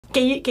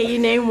Can you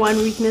name one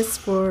weakness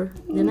for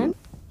Dylan?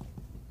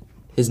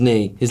 His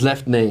knee, his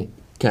left knee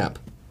cap.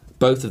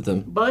 Both of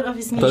them. Both of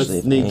his knees.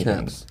 Both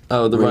kneecaps.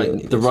 Oh, the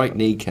right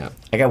kneecap.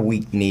 I got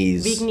weak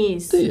knees. Weak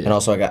knees. Yeah. And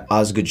also I got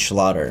Osgood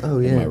Schlatter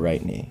in my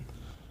right knee.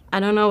 I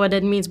don't know what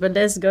that means, but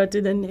let's go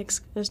to the next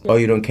question. Oh,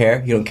 you don't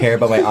care? You don't care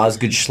about my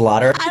Osgood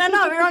Schlatter? I don't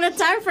know, we're on a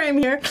time frame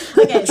here.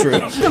 Okay. True.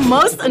 The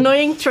most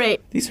annoying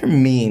trait. These are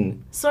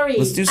mean. Sorry.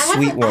 Let's do I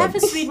sweet I have a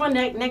ones. sweet one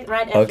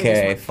right after Okay,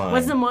 this one. fine.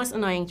 What's the most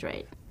annoying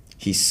trait?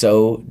 He's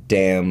so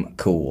damn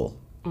cool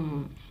that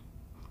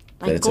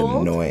Like it's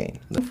cold? annoying.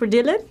 For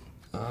Dylan?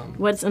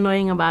 What's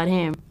annoying about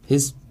him?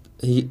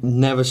 He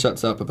never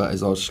shuts up about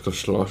his Oscar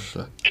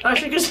Schlosser.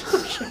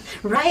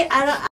 Right?